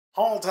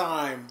Haul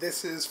time!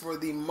 This is for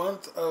the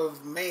month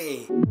of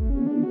May.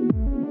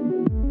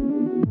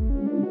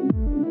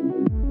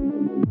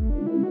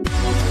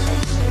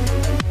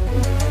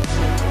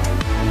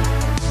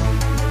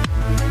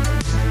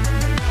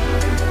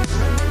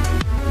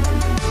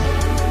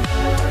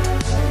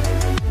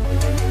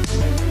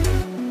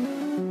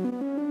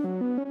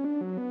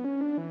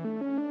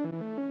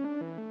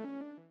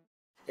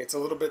 It's a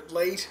little bit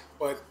late,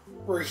 but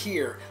we're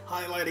here,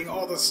 highlighting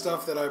all the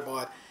stuff that I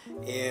bought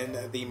in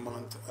the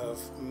month of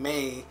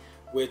May,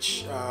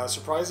 which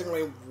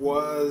surprisingly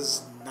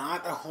was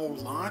not a whole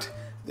lot.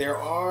 There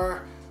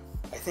are,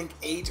 I think,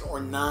 8 or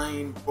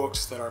 9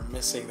 books that are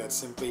missing that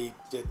simply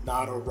did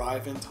not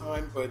arrive in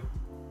time, but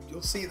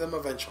you'll see them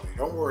eventually.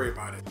 Don't worry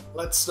about it.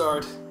 Let's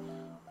start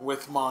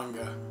with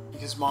manga,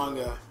 because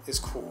manga is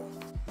cool.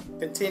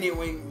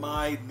 Continuing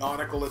my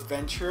nautical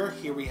adventure,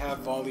 here we have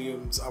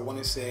volumes, I want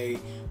to say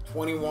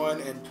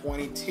 21 and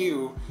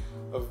 22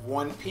 of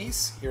One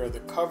Piece. Here are the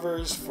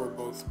covers for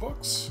both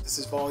books. This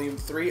is volume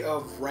 3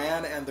 of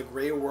Ran and the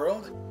Grey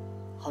World.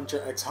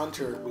 Hunter x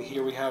Hunter,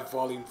 here we have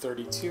volume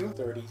 32,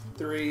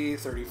 33,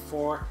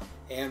 34,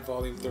 and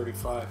volume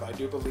 35. I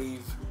do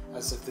believe,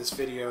 as of this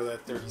video,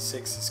 that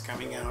 36 is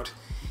coming out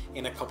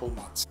in a couple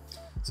months.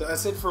 So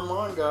that's it for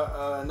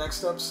manga.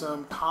 Next up,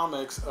 some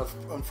comics.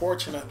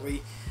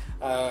 Unfortunately,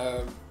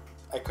 I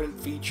couldn't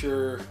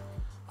feature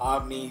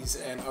Omnis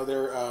and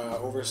other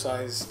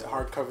oversized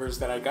hardcovers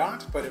that I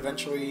got, but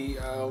eventually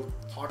I'll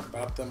talk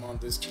about them on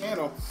this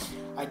channel.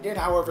 I did,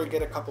 however,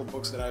 get a couple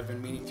books that I've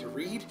been meaning to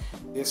read.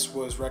 This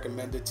was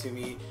recommended to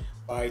me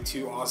by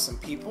 2 awesome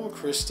people,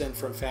 Kristen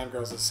from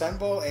Fangirls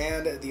Assemble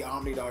and the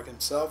Omnidog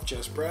himself,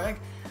 Just Bragg.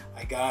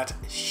 I got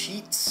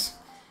Sheets.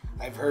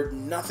 I've heard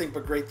nothing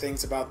but great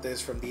things about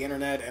this from the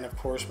internet and of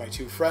course my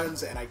 2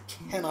 friends, and I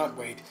cannot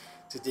wait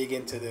to dig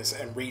into this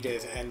and read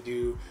it and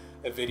do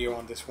a video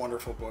on this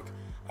wonderful book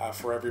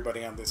for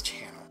everybody on this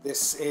channel.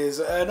 This is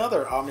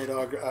another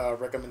Omnidog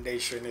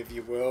recommendation, if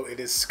you will. It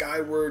is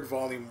Skyward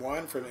Volume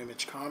 1 from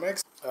Image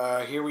Comics.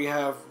 Here we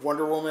have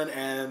Wonder Woman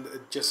and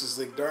Justice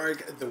League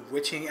Dark, The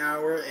Witching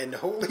Hour, and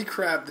holy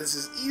crap, this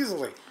is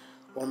easily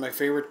one of my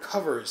favorite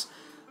covers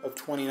of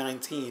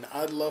 2019.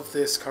 I love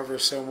this cover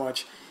so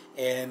much.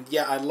 And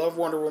yeah, I love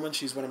Wonder Woman,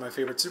 she's one of my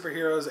favorite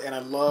superheroes, and I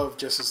love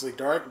Justice League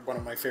Dark, one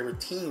of my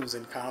favorite teams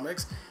in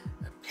comics.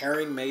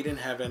 Pairing made in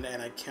heaven,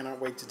 and I cannot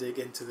wait to dig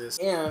into this.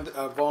 And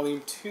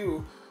volume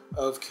 2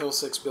 of Kill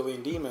 6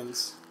 Billion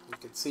Demons. You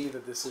can see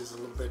that this is a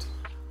little bit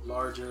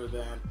larger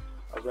than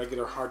a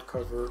regular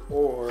hardcover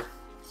or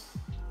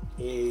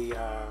a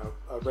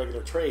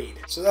regular trade.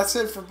 So that's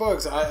it for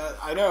books.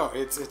 I know,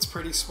 it's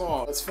pretty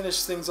small. Let's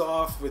finish things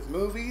off with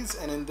movies,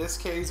 and in this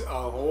case, a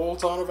whole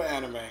ton of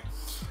anime.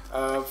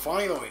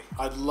 Finally,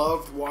 I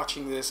loved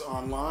watching this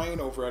online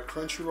over at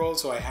Crunchyroll,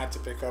 so I had to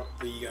pick up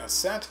the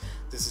set.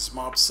 This is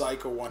Mob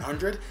Psycho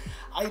 100.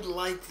 I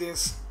like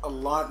this a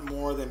lot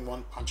more than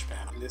One Punch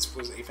Man. This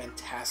was a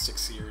fantastic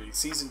series.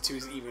 Season 2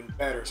 is even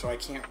better, so I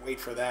can't wait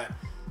for that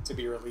to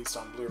be released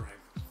on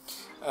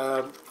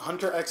Blu-ray.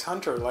 Hunter x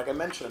Hunter, like I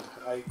mentioned,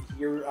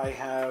 here I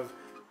have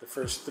the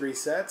first 3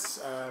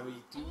 sets. We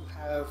do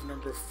have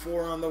number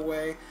 4 on the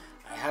way.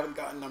 I haven't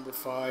gotten number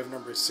 5.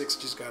 Number 6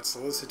 just got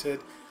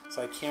solicited.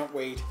 So I can't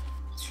wait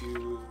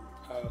to,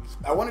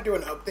 I want to do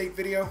an update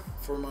video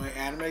for my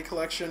anime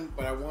collection,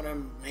 but I want to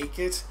make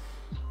it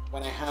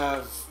when I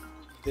have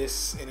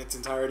this in its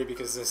entirety,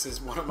 because this is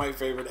one of my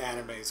favorite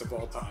animes of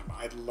all time.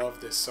 I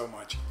love this so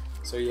much.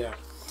 So yeah,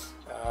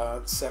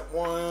 set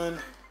 1,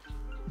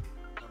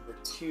 number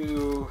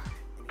 2,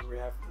 and here we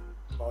have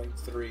volume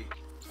 3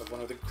 of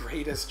one of the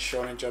greatest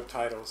Shonen Jump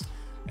titles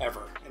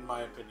ever, in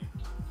my opinion.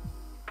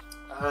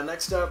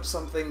 Next up,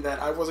 something that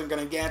I wasn't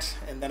going to get,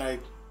 and then I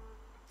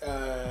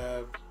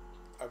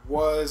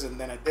was, and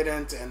then I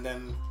didn't, and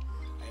then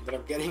I ended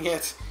up getting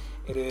it.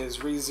 It is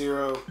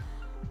ReZero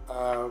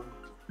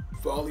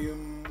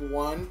Volume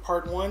 1,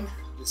 Part 1.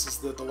 This is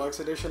the deluxe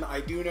edition. I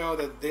do know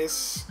that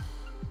this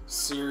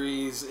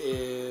series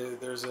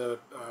there's a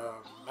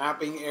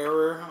mapping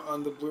error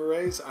on the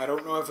Blu-rays. I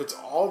don't know if it's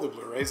all the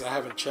Blu-rays. I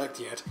haven't checked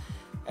yet.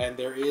 And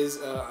there is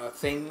a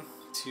thing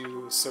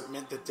to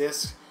submit the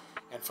disc,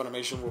 and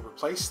Funimation will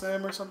replace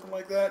them or something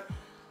like that.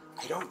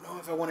 I don't know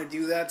if I want to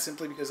do that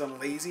simply because I'm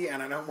lazy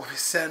and I don't want to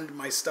send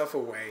my stuff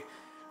away.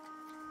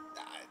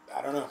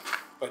 I don't know.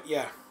 But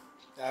yeah,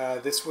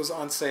 this was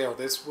on sale.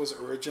 This was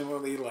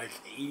originally like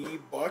 80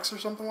 bucks or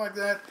something like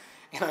that.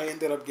 And I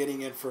ended up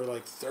getting it for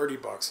like 30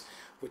 bucks,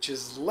 which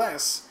is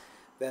less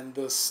than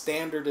the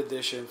standard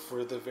edition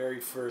for the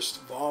very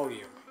first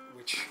volume,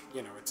 which,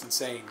 you know, it's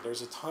insane.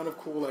 There's a ton of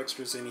cool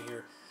extras in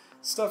here.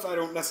 Stuff I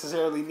don't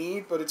necessarily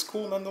need, but it's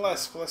cool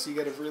nonetheless. Plus, you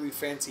get a really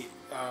fancy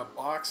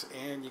box,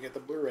 and you get the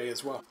Blu-ray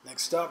as well.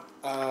 Next up,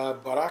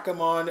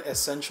 Barakamon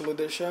Essential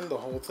Edition, the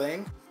whole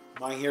thing.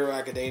 My Hero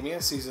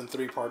Academia, Season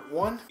 3, Part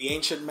 1. The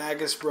Ancient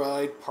Magus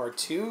Bride, Part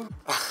 2.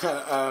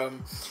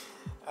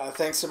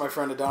 Thanks to my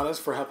friend Adonis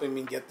for helping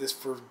me get this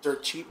for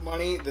dirt cheap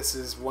money. This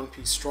is One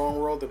Piece Strong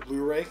World, the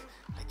Blu-ray.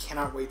 I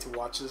cannot wait to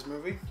watch this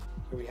movie.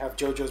 We have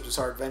JoJo's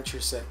Bizarre Adventure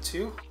Set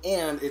 2,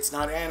 and it's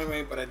not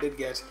anime, but I did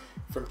get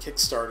from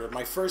Kickstarter.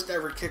 My first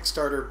ever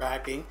Kickstarter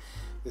backing.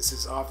 This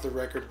is off the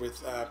record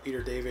with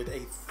Peter David,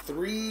 a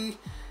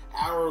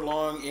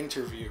 3-hour-long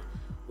interview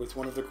with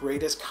one of the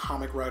greatest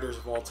comic writers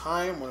of all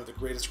time, one of the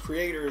greatest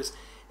creators,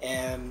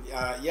 and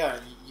yeah,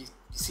 you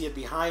see it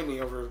behind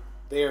me over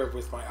there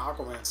with my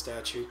Aquaman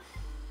statue.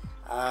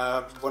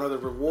 One of the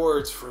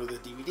rewards for the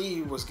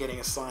DVD was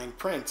getting a signed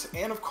print,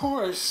 and of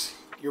course,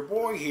 your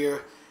boy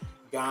here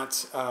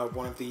got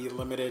one of the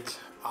limited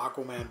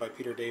Aquaman by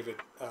Peter David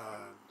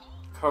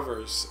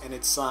covers, and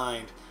it's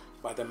signed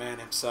by the man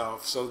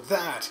himself. So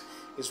that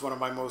is one of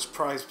my most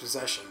prized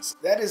possessions.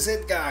 That is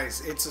it,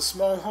 guys. It's a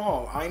small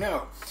haul, I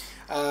know.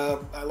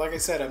 Like I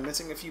said, I'm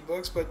missing a few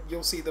books, but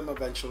you'll see them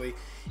eventually.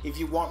 If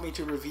you want me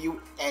to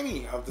review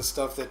any of the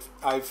stuff that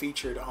I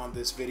featured on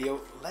this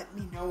video, let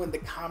me know in the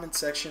comment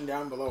section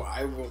down below.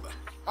 I will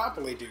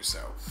happily do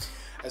so.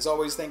 As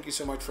always, thank you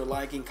so much for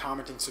liking,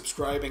 commenting,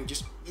 subscribing,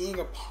 just being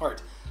a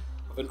part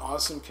of an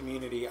awesome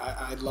community.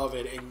 I love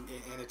it, and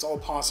it's all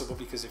possible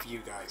because of you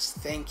guys.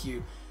 Thank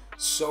you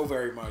so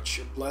very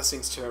much.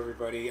 Blessings to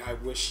everybody. I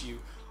wish you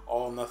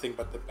all nothing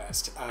but the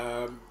best.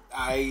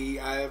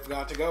 I've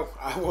got to go.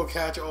 I will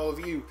catch all of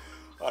you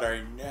on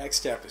our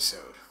next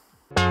episode.